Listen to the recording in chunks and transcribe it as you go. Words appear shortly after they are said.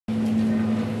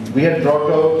we had brought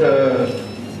out a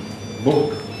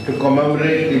book to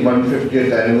commemorate the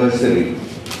 150th anniversary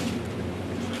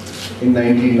in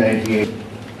 1998.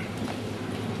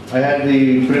 I had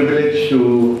the privilege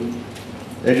to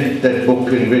edit that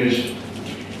book, in which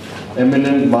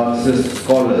eminent Marxist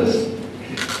scholars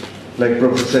like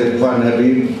Professor Irfan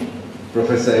Habib,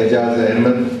 Professor Ejaz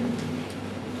Ahmed,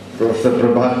 Professor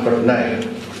Prabhat Patnaik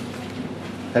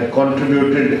had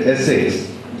contributed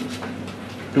essays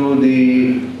to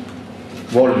the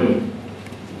volume.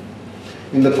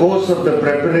 In the course of the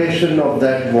preparation of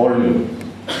that volume,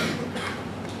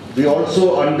 we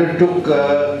also undertook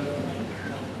a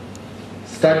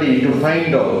study to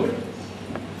find out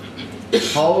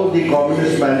how the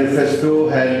Communist Manifesto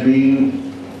had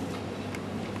been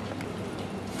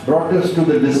brought us to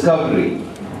the discovery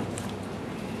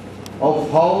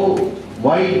of how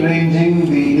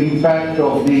wide-ranging the impact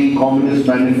of the Communist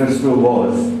Manifesto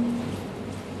was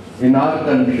in our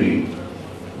country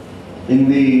in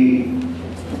the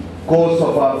course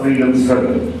of our freedom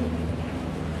struggle.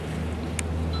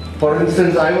 For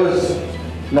instance, I was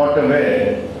not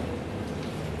aware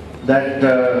that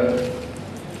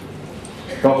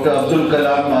Dr. Abdul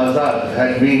Kalam Azad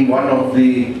had been one of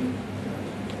the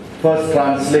first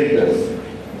translators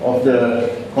of the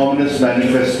Communist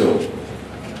Manifesto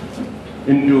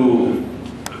into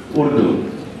Urdu.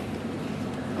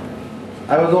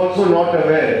 I was also not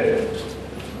aware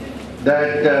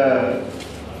that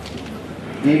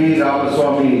E.V.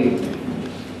 Ramaswamy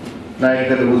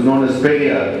Naikar, who was known as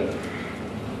Periyar,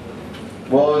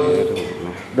 was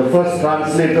the first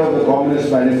translator of the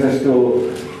Communist Manifesto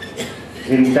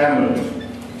in Tamil.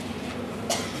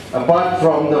 Apart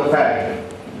from the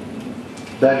fact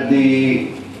that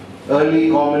the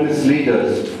early communist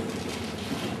leaders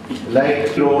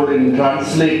liked a role in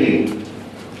translating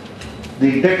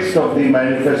the text of the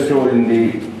manifesto in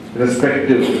the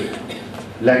respective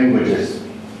languages.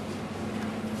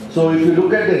 So if you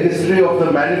look at the history of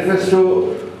the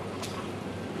manifesto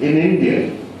in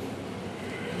India,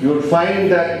 you would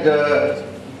find that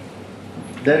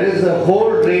there is a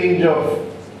whole range of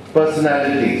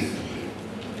personalities,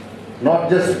 not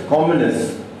just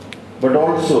communists, but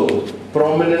also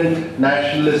prominent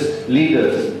nationalist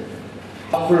leaders.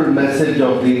 Powerful message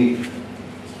of the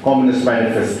Communist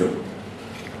Manifesto.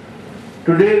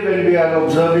 Today, when we are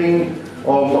observing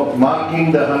or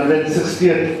marking the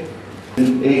 160th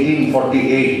in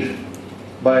 1848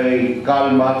 by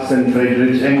Karl Marx and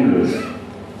Friedrich Engels,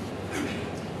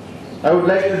 I would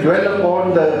like to dwell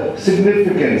upon the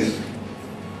significance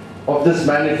of this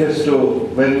manifesto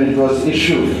when it was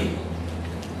issued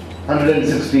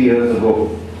 160 years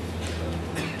ago.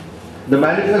 The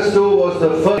manifesto was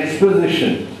the first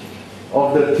exposition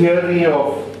of the theory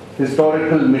of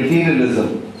historical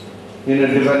materialism in a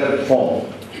developed form.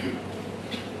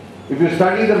 If you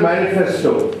study the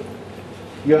manifesto,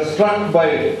 you are struck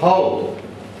by how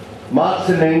Marx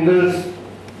and Engels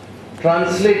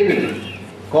translated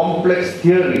complex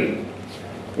theory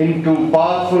into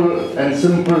powerful and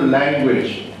simple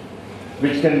language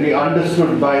which can be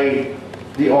understood by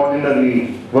the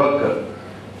ordinary worker.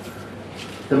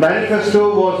 The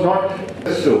manifesto was not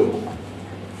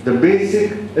the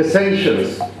basic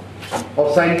essentials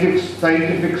of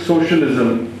scientific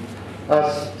socialism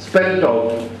are spelled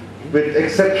out with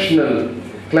exceptional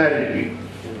clarity.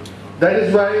 That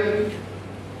is why,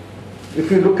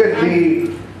 if you look at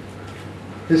the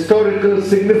historical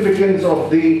significance of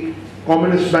the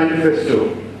Communist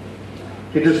Manifesto,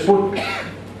 it is put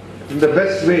in the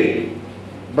best way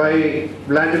by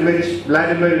Vladimir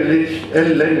Ilyich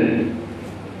L. Lenin,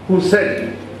 who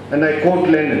said, and I quote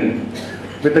Lenin,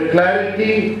 "With the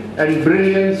clarity and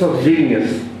brilliance of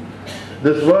genius,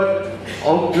 this work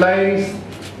outlines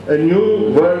a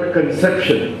new world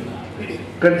conception,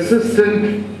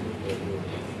 consistent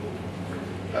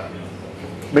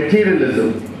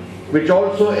materialism, which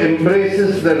also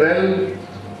embraces the realm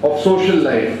of social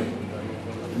life,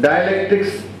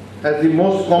 dialectics as the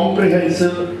most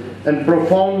comprehensive and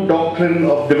profound doctrine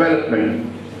of development,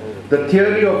 the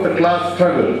theory of the class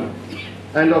struggle,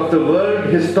 and of the world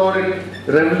historic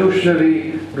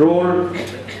revolutionary role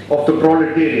of the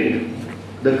proletariat,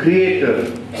 the creator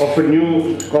of a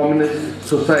new communist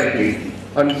society,"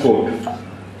 unquote.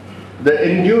 The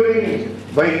enduring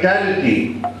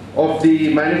vitality of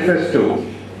the manifesto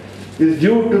is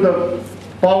due to the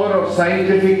power of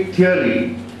scientific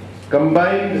theory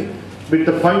combined with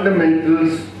the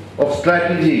fundamentals of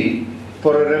strategy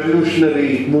for a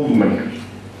revolutionary movement.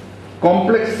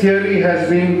 Complex theory has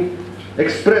been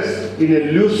expressed in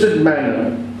a lucid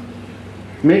manner,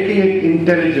 making it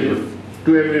intelligible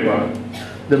to everyone.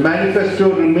 The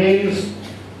manifesto remains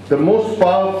the most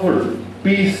powerful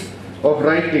piece of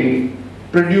writing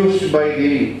produced by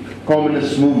the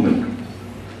communist movement.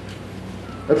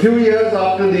 A few years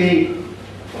after the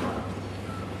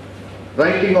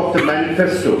writing of the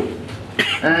manifesto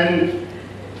and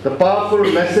the powerful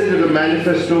message of the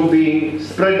manifesto being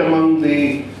spread among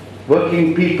the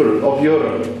working people of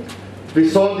Europe, we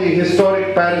saw the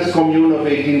historic Paris Commune of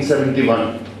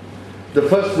 1871, the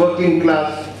first working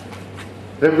class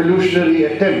revolutionary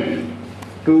attempt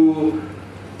to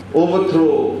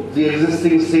overthrow the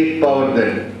existing state power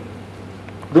then.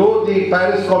 Though the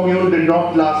Paris Commune did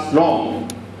not last long,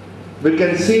 we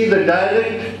can see the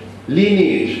direct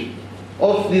lineage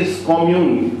of this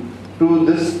commune to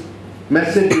this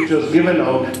message which was given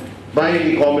out by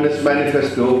the Communist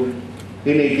Manifesto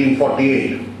in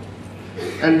 1848.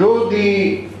 And though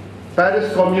the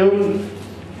Paris Commune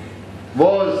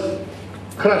was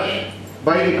crushed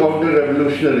by the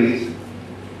counter-revolutionaries,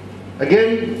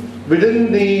 again,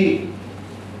 within the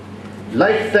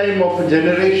lifetime of a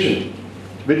generation,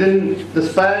 within the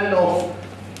span of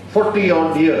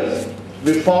 40-odd years,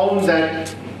 we found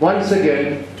that once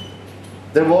again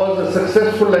there was a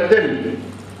successful attempt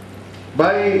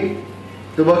by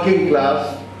the working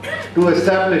class to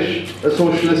establish a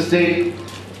socialist state,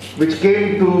 which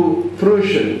came to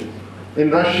fruition in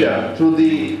Russia through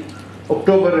the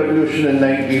October Revolution in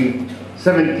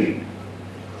 1917.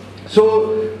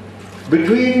 So,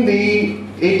 between the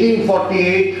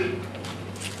 1848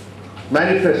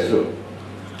 manifesto,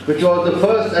 which was the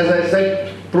first, as I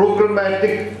said,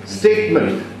 programmatic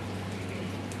statement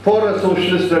for a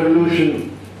socialist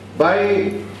revolution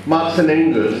by Marx and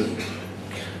Engels,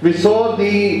 we saw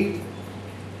the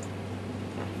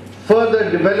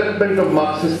further development of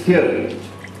Marxist theory.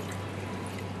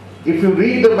 If you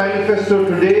read the manifesto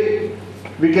today,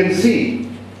 we can see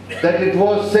that it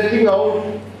was setting out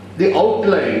the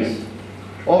outlines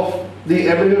of the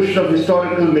evolution of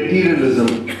historical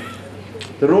materialism,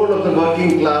 the role of the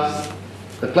working class,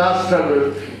 the class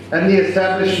struggle, and the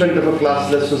establishment of a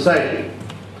classless society.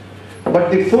 But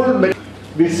the full,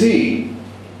 we see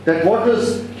that what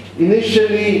was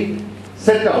initially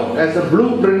set out as a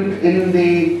blueprint in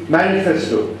the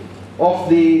manifesto of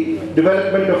the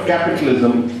development of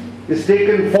capitalism is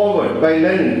taken forward by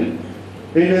Lenin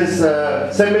in his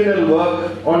seminal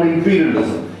work on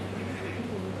imperialism.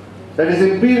 That is,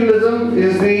 imperialism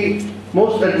is the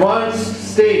most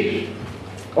advanced stage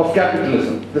of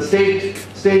capitalism, the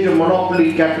stage of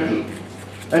monopoly capital.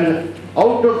 And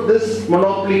out of this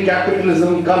monopoly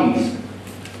capitalism comes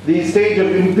the stage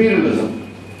of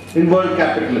imperialism in world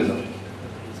capitalism.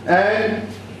 And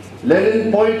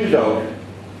Lenin pointed out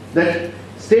that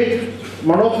state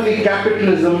monopoly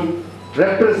capitalism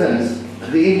represents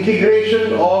the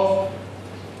integration of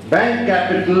bank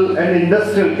capital and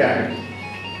industrial capital,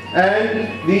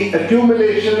 and the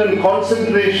accumulation and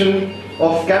concentration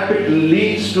of capital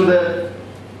leads to the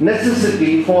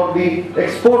necessity for the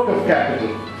export of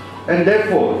capital, and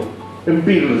therefore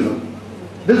imperialism.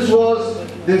 This was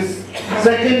this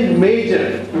second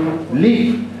major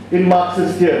leap in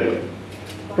Marxist theory.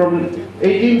 From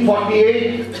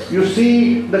 1848, you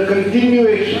see the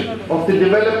continuation of the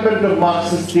development of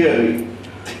Marxist theory.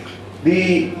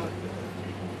 The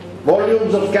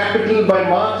volumes of Capital by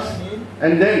Marx,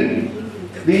 and then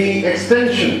the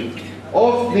extension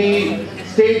of the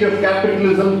stage of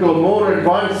capitalism to a more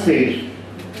advanced stage,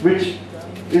 which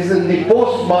is in the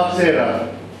post-Marx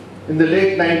era, in the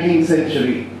late 19th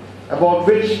century, about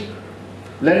which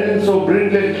Lenin so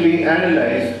brilliantly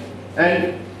analyzed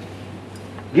and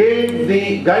gave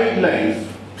the guidelines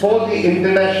for the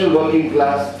international working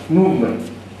class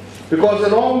movement. Because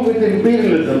along with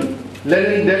imperialism,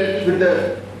 Lenin dealt with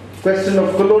the question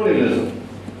of colonialism.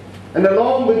 And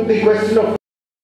along with the question of